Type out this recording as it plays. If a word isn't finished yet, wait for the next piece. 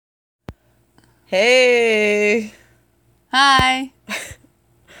Hey! Hi.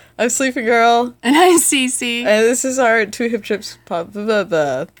 I'm Sleepy Girl. And I'm Cece. And this is our Two Hip Chicks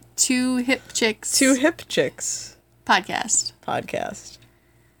Two Hip Chicks. Two Hip Chicks podcast.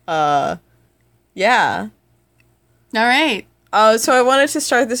 Yeah. All right. So I wanted to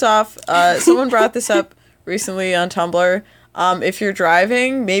start this off. Someone brought this up recently on Tumblr. If you're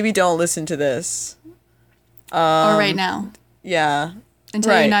driving, maybe don't listen to this. Or right now. Yeah.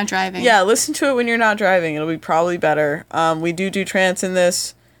 Until you're not driving. Yeah, listen to it when you're not driving. It'll be probably better. We do trance in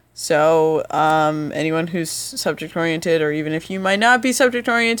this. So, anyone who's subject-oriented, or even if you might not be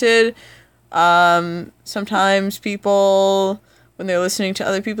subject-oriented, sometimes people, when they're listening to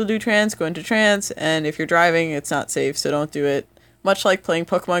other people do trance, go into trance, and if you're driving, it's not safe, so don't do it. Much like playing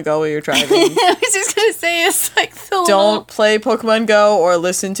Pokemon Go while you're driving. I was just gonna say, it's like the Don't play Pokemon Go or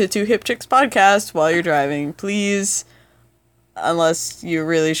listen to Two Hip Chicks podcast while you're driving, please. Unless you're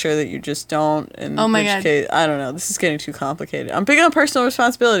really sure that you just don't. In which case, I don't know. This is getting too complicated. I'm big on personal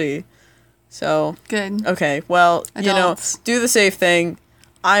responsibility. So. Good. Okay. Well, Adults. do the safe thing.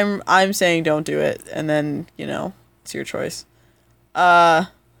 I'm saying don't do it. And then, it's your choice. Okay.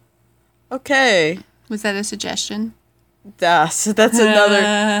 Was that a suggestion? So that's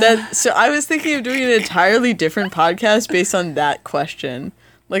another. So I was thinking of doing an entirely different podcast based on that question.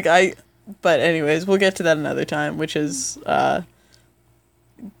 But anyways, we'll get to that another time, which is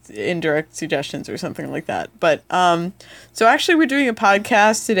indirect suggestions or something like that. But so actually we're doing a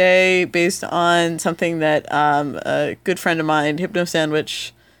podcast today based on something that a good friend of mine, Hypno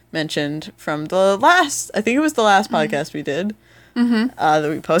Sandwich, mentioned from the last podcast we did that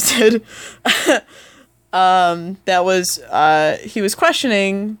we posted. That was he was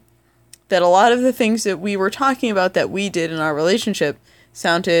questioning that a lot of the things that we were talking about that we did in our relationship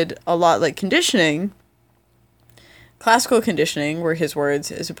sounded a lot like conditioning. Classical conditioning were his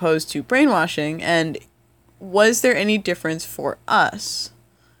words, as opposed to brainwashing. And was there any difference for us?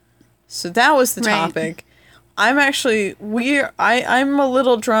 So that was the topic. I'm actually, I'm a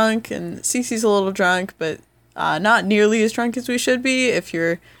little drunk, and Cece's a little drunk, but not nearly as drunk as we should be. If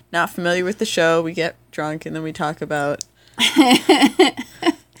you're not familiar with the show, we get drunk and then we talk about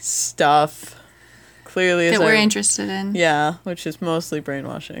stuff. Clearly, that we're interested in. Yeah, which is mostly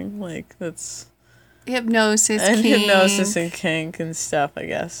brainwashing. That's hypnosis, and kink. hypnosis and kink and stuff. I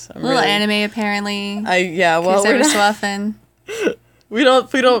guess a little anime apparently. Well, every so often. We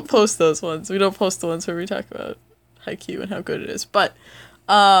don't post those ones. We don't post the ones where we talk about Haikyuu and how good it is. But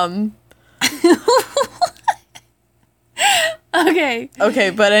Okay,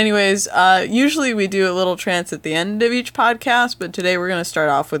 but anyways, usually we do a little trance at the end of each podcast, but today we're going to start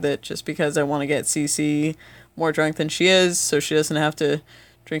off with it just because I want to get Cece more drunk than she is, so she doesn't have to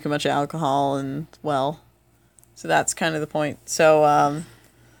drink a bunch of alcohol, and, so that's kind of the point. So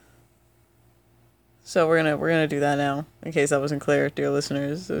we're gonna do that now, in case that wasn't clear, dear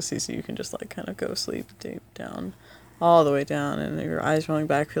listeners. So Cece, you can just, kind of go sleep deep down, all the way down, and your eyes rolling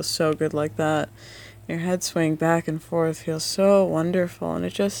back feels so good like that. Your head swaying back and forth feels so wonderful, and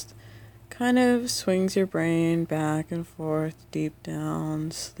it just kind of swings your brain back and forth, deep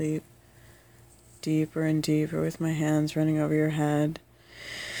down, sleep deeper and deeper with my hands running over your head.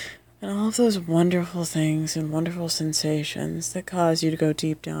 And all of those wonderful things and wonderful sensations that cause you to go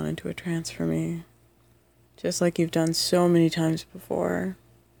deep down into a trance for me. Just like you've done so many times before,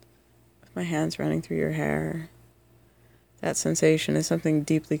 with my hands running through your hair. That sensation is something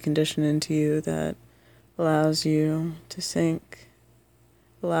deeply conditioned into you that allows you to sink,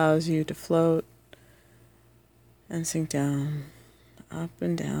 allows you to float, and sink down, up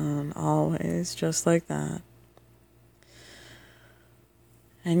and down, always, just like that.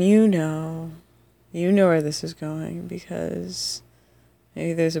 And you know where this is going, because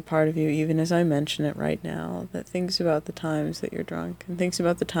maybe there's a part of you, even as I mention it right now, that thinks about the times that you're drunk, and thinks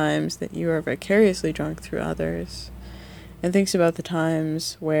about the times that you are vicariously drunk through others, and thinks about the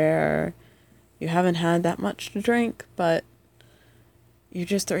times where you haven't had that much to drink, but you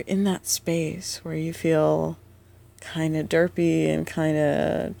just are in that space where you feel kind of derpy and kind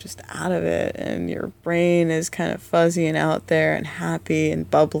of just out of it, and your brain is kind of fuzzy and out there and happy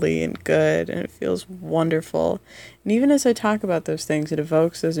and bubbly and good, and it feels wonderful. And even as I talk about those things, it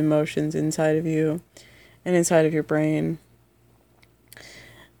evokes those emotions inside of you and inside of your brain.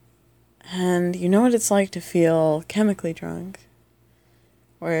 And you know what it's like to feel chemically drunk,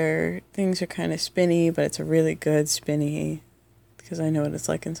 where things are kind of spinny, but it's a really good spinny, because I know what it's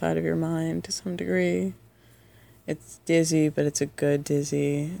like inside of your mind to some degree. It's dizzy, but it's a good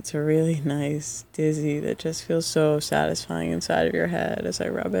dizzy. It's a really nice dizzy that just feels so satisfying inside of your head as I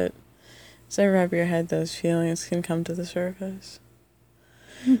rub it. As I rub your head, those feelings can come to the surface.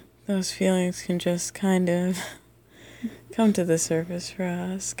 those feelings can just kind of come to the surface for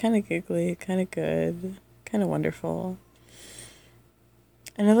us. Kind of giggly, kind of good, kind of wonderful.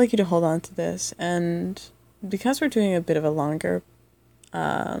 And I'd like you to hold on to this. And because we're doing a bit of a longer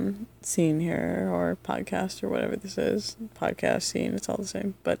scene here, or podcast, or whatever this is, podcast, scene, it's all the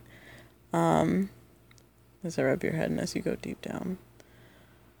same. But as I rub your head and as you go deep down,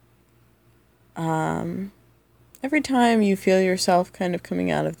 every time you feel yourself kind of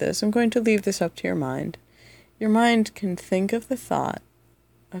coming out of this, I'm going to leave this up to your mind. Your mind can think of the thought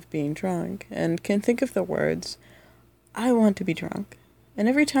of being drunk and can think of the words, I want to be drunk. And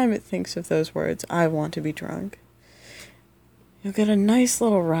every time it thinks of those words, I want to be drunk, you'll get a nice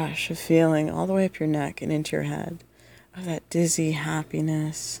little rush of feeling all the way up your neck and into your head of that dizzy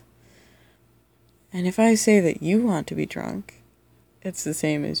happiness. And if I say that you want to be drunk, it's the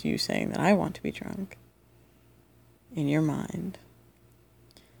same as you saying that I want to be drunk in your mind.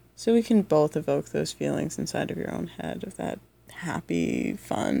 So we can both evoke those feelings inside of your own head of that happy,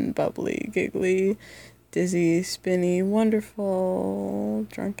 fun, bubbly, giggly, dizzy, spinny, wonderful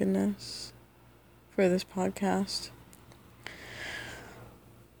drunkenness for this podcast.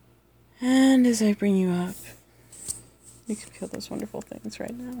 And as I bring you up, you can feel those wonderful things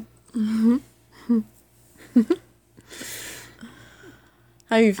right now. Mm-hmm.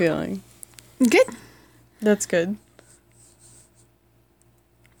 How are you feeling? Good. That's good.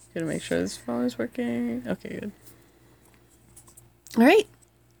 Gotta make sure this phone is working. Okay, good. All right.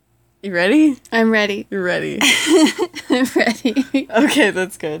 You ready? I'm ready. You're ready. I'm ready. Okay,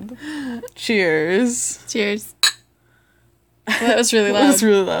 that's good. Cheers. Cheers. That was really loud. That was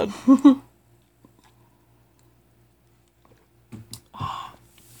really loud.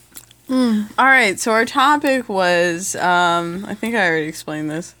 All right, so our topic was, I think I already explained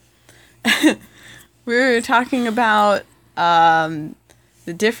this. We were talking about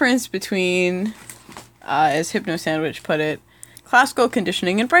the difference between, as Hypno Sandwich put it, classical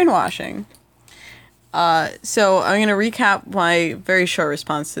conditioning and brainwashing. So I'm going to recap my very short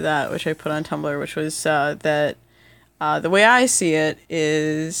response to that, which I put on Tumblr, which was that the way I see it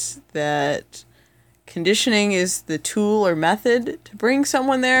is that conditioning is the tool or method to bring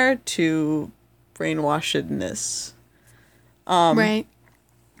someone there to brainwashedness. Right.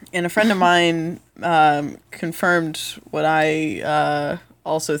 And a friend of mine confirmed what I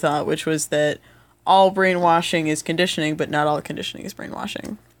also thought, which was that all brainwashing is conditioning, but not all conditioning is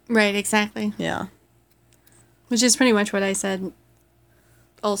brainwashing. Right, exactly. Yeah. Which is pretty much what I said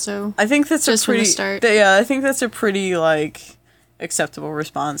also. I think that's just a pretty... from the start. Yeah, I think that's a pretty, acceptable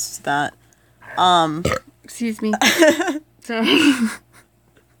response to that. Excuse me. Sorry.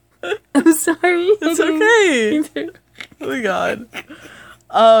 I'm sorry. It's okay. Oh my god.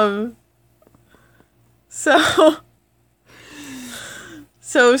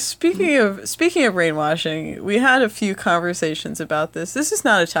 So speaking of brainwashing, we had a few conversations about this. This is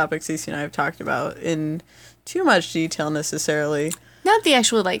not a topic Cece and I have talked about in too much detail necessarily. Not the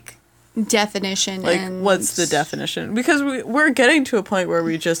actual definition. What's the definition? Because we're getting to a point where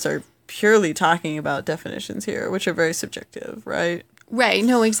we just are purely talking about definitions here, which are very subjective, right? Right.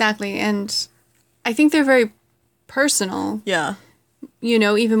 No, exactly. And I think they're very personal. Yeah.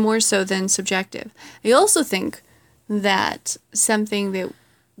 Even more so than subjective. I also think that something that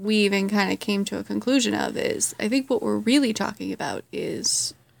we even kind of came to a conclusion of is, I think what we're really talking about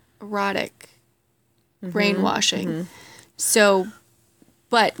is erotic brainwashing. Mm-hmm. So,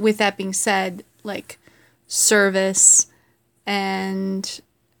 but with that being said, service and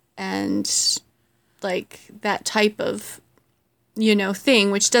that type of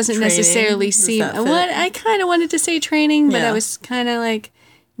thing, which doesn't training, necessarily seem what I kind of wanted to say training, but I was kind of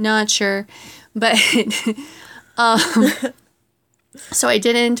not sure. But so I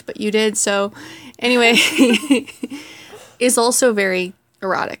didn't, but you did. So anyway, is also very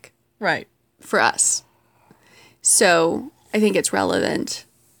erotic, right, for us. So I think it's relevant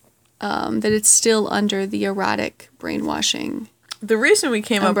that it's still under the erotic brainwashing. The reason we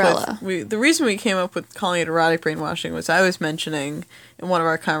came umbrella. up with calling it erotic brainwashing was I was mentioning in one of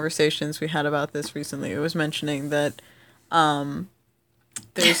our conversations we had about this recently. I was mentioning that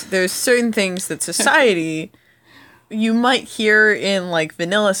there's certain things that society you might hear in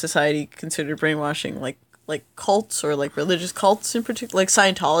vanilla society considered brainwashing, like cults or religious cults in particular, like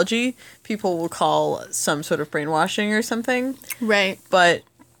Scientology. People will call some sort of brainwashing or something, right?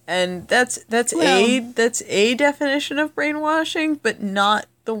 And that's a definition of brainwashing, but not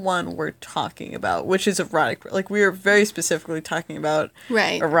the one we're talking about, which is erotic. We are very specifically talking about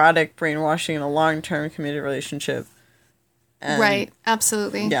erotic brainwashing in a long-term committed relationship. And, right,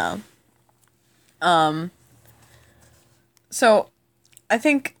 absolutely. Yeah. So I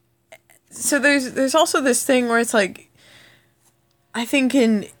think so there's also this thing where it's like, I think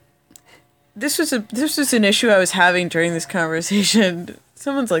this was an issue I was having during this conversation.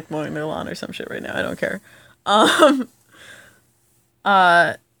 Someone's like mowing their lawn or some shit right now. I don't care.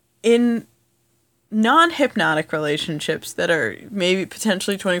 In non-hypnotic relationships that are maybe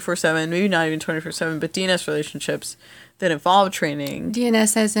potentially 24/7, maybe not even 24/7, but DNS relationships that involve training.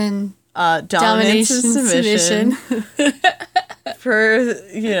 DNS as in dominance and submission. For,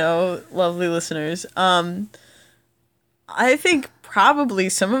 lovely listeners. I think probably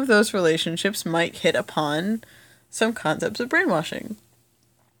some of those relationships might hit upon some concepts of brainwashing.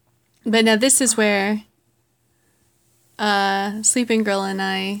 But now this is where Sleeping Girl and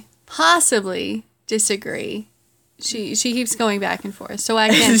I possibly disagree. She keeps going back and forth, so I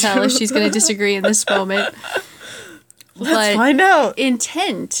can't tell if she's going to disagree in this moment. Let's find out.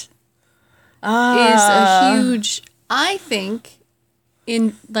 Intent is a huge, I think,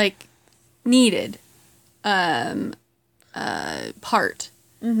 needed part.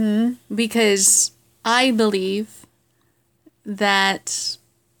 Mm-hmm. Because I believe that,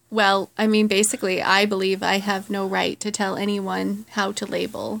 basically, I believe I have no right to tell anyone how to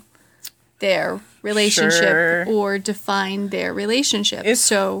label their relationship or define their relationship.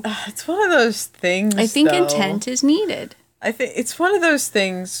 It's one of those things. I think intent is needed. I think it's one of those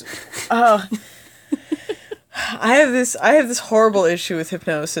things. I have this horrible issue with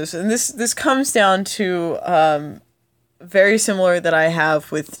hypnosis, and this comes down to very similar that I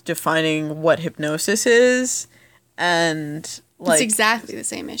have with defining what hypnosis is, and it's exactly the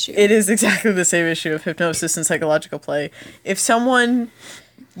same issue. It is exactly the same issue of hypnosis and psychological play. If someone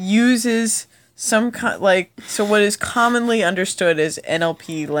uses some so what is commonly understood as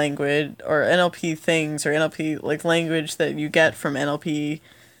NLP language or NLP things or NLP language that you get from NLP.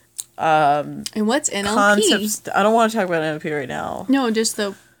 And what's NLP? Concepts. I don't want to talk about NLP right now. No, just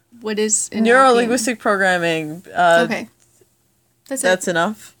what is NLP? Neuro-linguistic programming. Okay. That's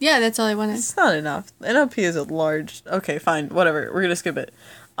enough? Yeah, that's all I wanted. It's not enough. NLP is a large... Okay, fine. Whatever. We're going to skip it.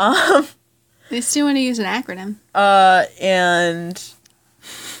 I still want to use an acronym.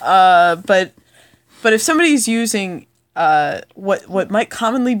 But if somebody's using what might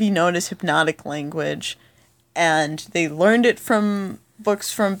commonly be known as hypnotic language, and they learned it from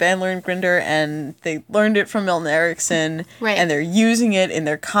books from Bandler and Grinder, and they learned it from Milton Erickson, right, and they're using it in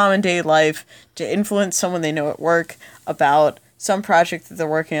their common day life to influence someone they know at work about some project that they're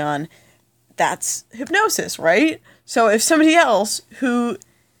working on, that's hypnosis, right? So if somebody else who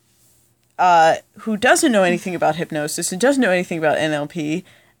doesn't know anything about hypnosis and doesn't know anything about NLP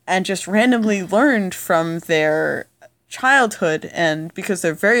and just randomly learned from their childhood, and because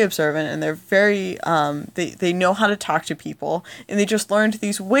they're very observant and they're very they know how to talk to people, and they just learned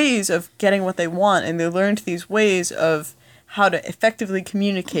these ways of getting what they want, and they learned these ways of how to effectively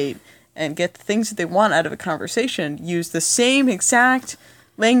communicate and get the things that they want out of a conversation, use the same exact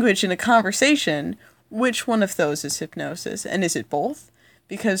language in a conversation. Which one of those is hypnosis? And is it both?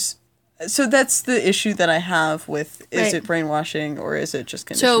 Because so that's the issue that I have with, is it brainwashing or is it just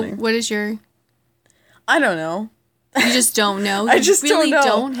conditioning? So what is your... I don't know. You just don't know? I just really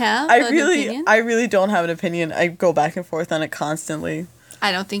don't have an opinion? I really don't have an opinion. I go back and forth on it constantly.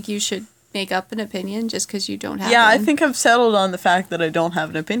 I don't think you should make up an opinion just because you don't have one. I think I've settled on the fact that I don't have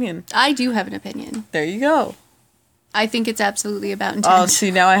an opinion. I do have an opinion. There you go. I think it's absolutely about intent. Oh, see,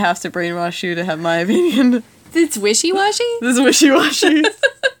 now I have to brainwash you to have my opinion. It's wishy-washy? This is wishy-washy.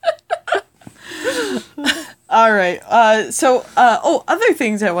 All right. Other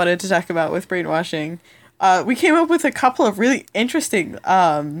things I wanted to talk about with brainwashing. We came up with a couple of really interesting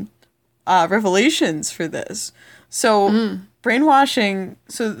revelations for this. So brainwashing.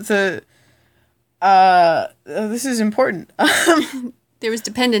 So this is important. There was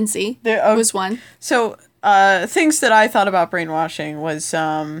dependency. There was one. So things that I thought about brainwashing was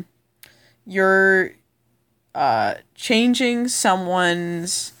you're changing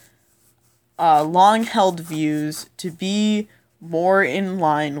someone's long-held views to be more in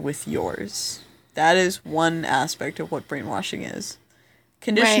line with yours. That is one aspect of what brainwashing is.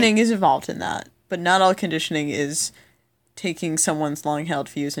 Conditioning is involved in that, but not all conditioning is taking someone's long-held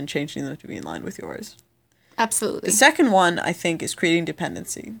views and changing them to be in line with yours. Absolutely. The second one, I think, is creating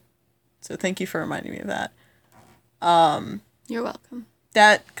dependency. So thank you for reminding me of that. You're welcome.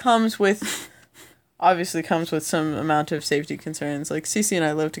 That obviously comes with some amount of safety concerns. Like, Cece and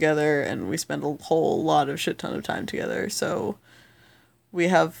I live together, and we spend a whole lot of shit ton of time together, so we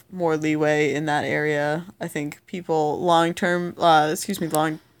have more leeway in that area. I think people long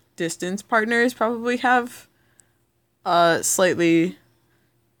distance partners probably have slightly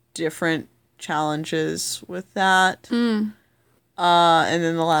different challenges with that. And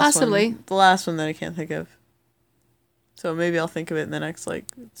then the last Possibly. one. The last one that I can't think of. So maybe I'll think of it in the next, like,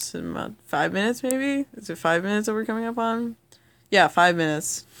 it's about 5 minutes, maybe? Is it 5 minutes that we're coming up on? Yeah, 5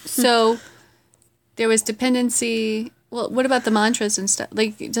 minutes. So there was dependency. Well, what about the mantras and stuff?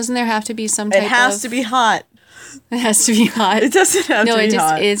 Like, doesn't there have to be some type It of... has to be hot. It has to be hot. It doesn't have to be hot. No, it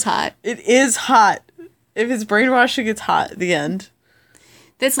just is hot. It is hot. If it's brainwashing, it's hot at the end.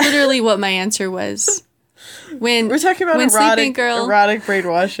 That's literally what my answer was. When We're talking about when erotic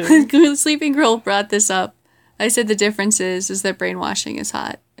brainwashing. When Sleeping Girl brought this up, I said the difference is that brainwashing is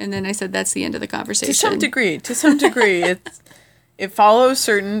hot. And then I said that's the end of the conversation. To some degree, it follows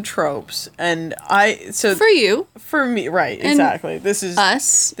certain tropes, and For you. for me, right, exactly. This is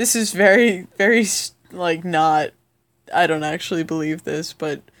Us. This is very, very, like, not, I don't actually believe this,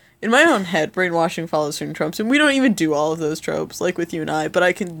 but in my own head, brainwashing follows certain tropes, and we don't even do all of those tropes, like with you and I, but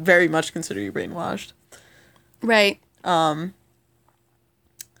I can very much consider you brainwashed. Right.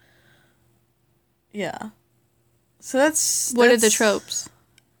 Yeah. So that's What are the tropes?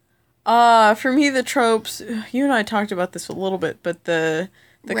 For me, the tropes, you and I talked about this a little bit, but the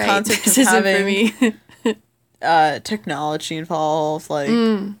Right. concept This of isn't having for me. technology involved, like,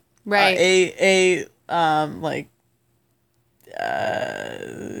 Right. like,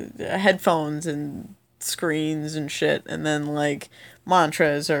 headphones and screens and shit, and then, like,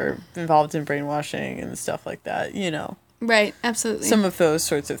 mantras are involved in brainwashing and stuff like that, you know. Right. Absolutely. Some of those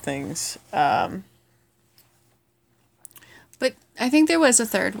sorts of things. But I think there was a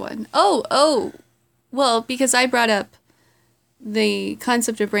third one. Oh. Well, because I brought up the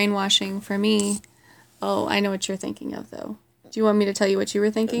concept of brainwashing for me. Oh, I know what you're thinking of, though. Do you want me to tell you what you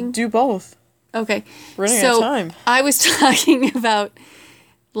were thinking? Do both. Okay. Running out of time. I was talking about,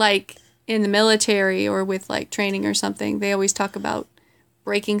 like, in the military or with, like, training or something, they always talk about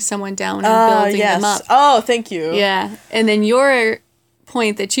breaking someone down and building them up. Oh, thank you. Yeah. And then your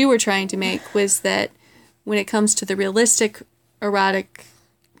point that you were trying to make was that when it comes to the realistic erotic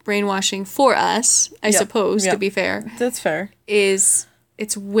brainwashing for us, I suppose, to be fair, That's fair. is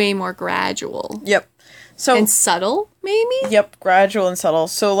it's way more gradual. Yep. So And subtle, maybe? Yep, gradual and subtle.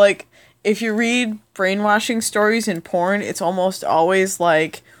 So, like, if you read brainwashing stories in porn, it's almost always,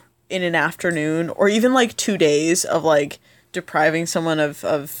 like, in an afternoon or even, like, 2 days of, like, depriving someone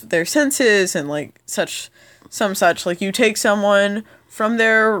of their senses and, like, such. Like, you take someone from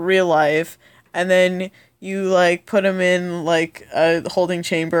their real life and then you, like, put them in, like, a holding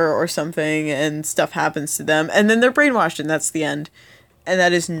chamber or something and stuff happens to them and then they're brainwashed and that's the end. And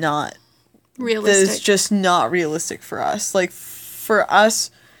that is not Realistic. That is just not realistic for us. Like, for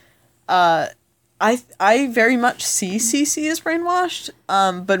us, I very much see Cece as brainwashed,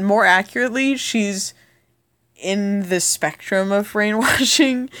 but more accurately, she's in the spectrum of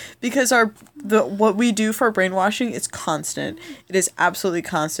brainwashing because what we do for brainwashing is constant. It is absolutely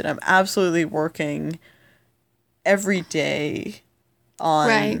constant. I'm absolutely working every day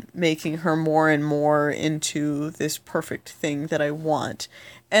on making her more and more into this perfect thing that I want.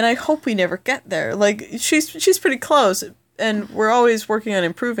 And I hope we never get there. Like, she's pretty close, and we're always working on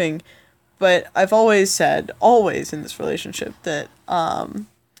improving. But I've always said, always in this relationship, that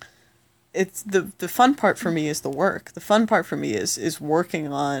it's the fun part for me is the work. The fun part for me is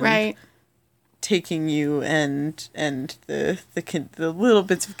working on taking you and the little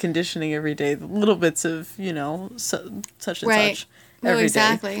bits of conditioning every day, the little bits of, you know, such and such every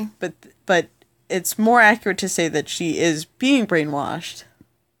day. But it's more accurate to say that she is being brainwashed.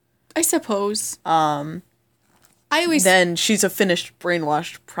 I suppose. Then she's a finished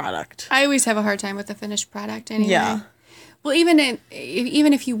brainwashed product. I always have a hard time with the finished product anyway. Yeah. Well, even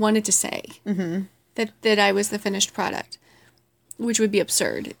if you wanted to say that I was the finished product, which would be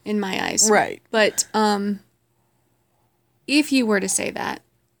absurd in my eyes. Right. But if you were to say that,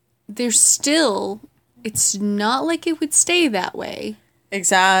 it's not like it would stay that way.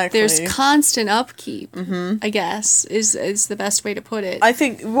 Exactly. There's constant upkeep, I guess, is the best way to put it. I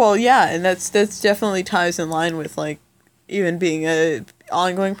think, well, yeah, and that's definitely ties in line with, like, even being a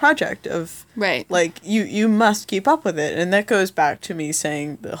ongoing project of, like, you must keep up with it. And that goes back to me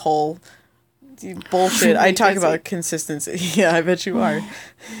saying the whole bullshit. I talk about consistency. Yeah, I bet you are.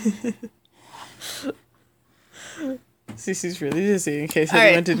 Cece's really dizzy, in case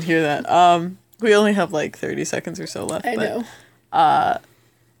anyone didn't hear that. We only have, like, 30 seconds or so left. I know. I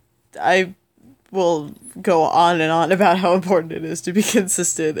will go on and on about how important it is to be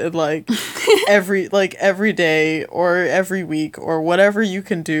consistent and, like, every day or every week or whatever you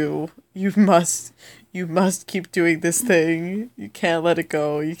can do, you must keep doing this thing. You can't let it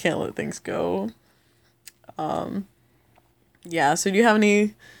go. You can't let things go. Yeah, so do you have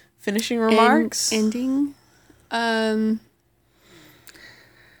any finishing remarks? Ending?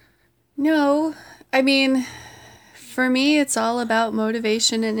 No, I mean, for me, it's all about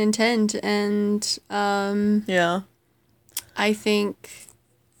motivation and intent, and Yeah. I think,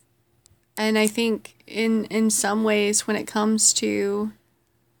 I think in some ways, when it comes to,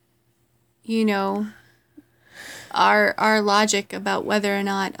 you know, our logic about whether or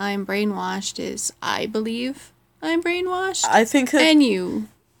not I'm brainwashed is I believe I'm brainwashed, I think that and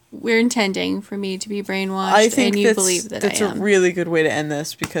we're intending for me to be brainwashed, I think and you believe that that's I a am. really good way to end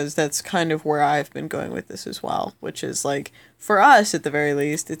this, because that's kind of where I've been going with this as well, which is like, for us at the very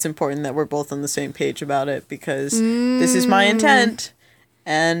least, it's important that we're both on the same page about it, because this is my intent,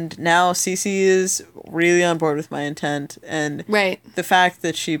 and now Cece is really on board with my intent, and Right. the fact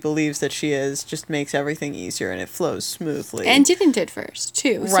that she believes that she is just makes everything easier and it flows smoothly. And didn't at first,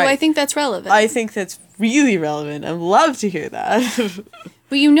 too. So Right. I think that's relevant. I think that's really relevant. I'd love to hear that.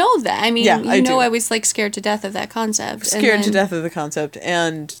 But you know that. I mean, Yeah, I do. I was like scared to death of that concept. Scared to death of the concept,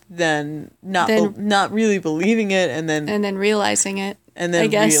 and then not really believing it, and then And then realizing it. I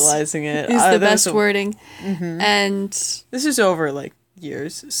guess, realizing it is the that's best wording. And This is over like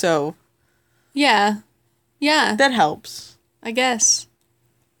years, so yeah. Yeah. that helps. I guess.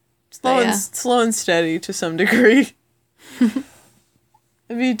 Slow and steady to some degree. It'd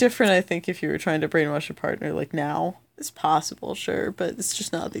be different, I think, if you were trying to brainwash a partner like now. It's possible, sure, but it's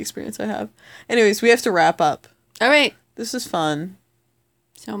just not the experience I have. Anyways, we have to wrap up. All right. This is fun.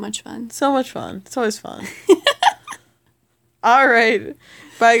 So much fun. So much fun. It's always fun. All right.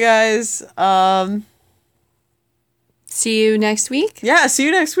 Bye, guys. See you next week. Yeah, see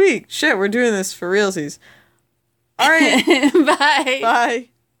you next week. Shit, we're doing this for realsies. All right. Bye. Bye.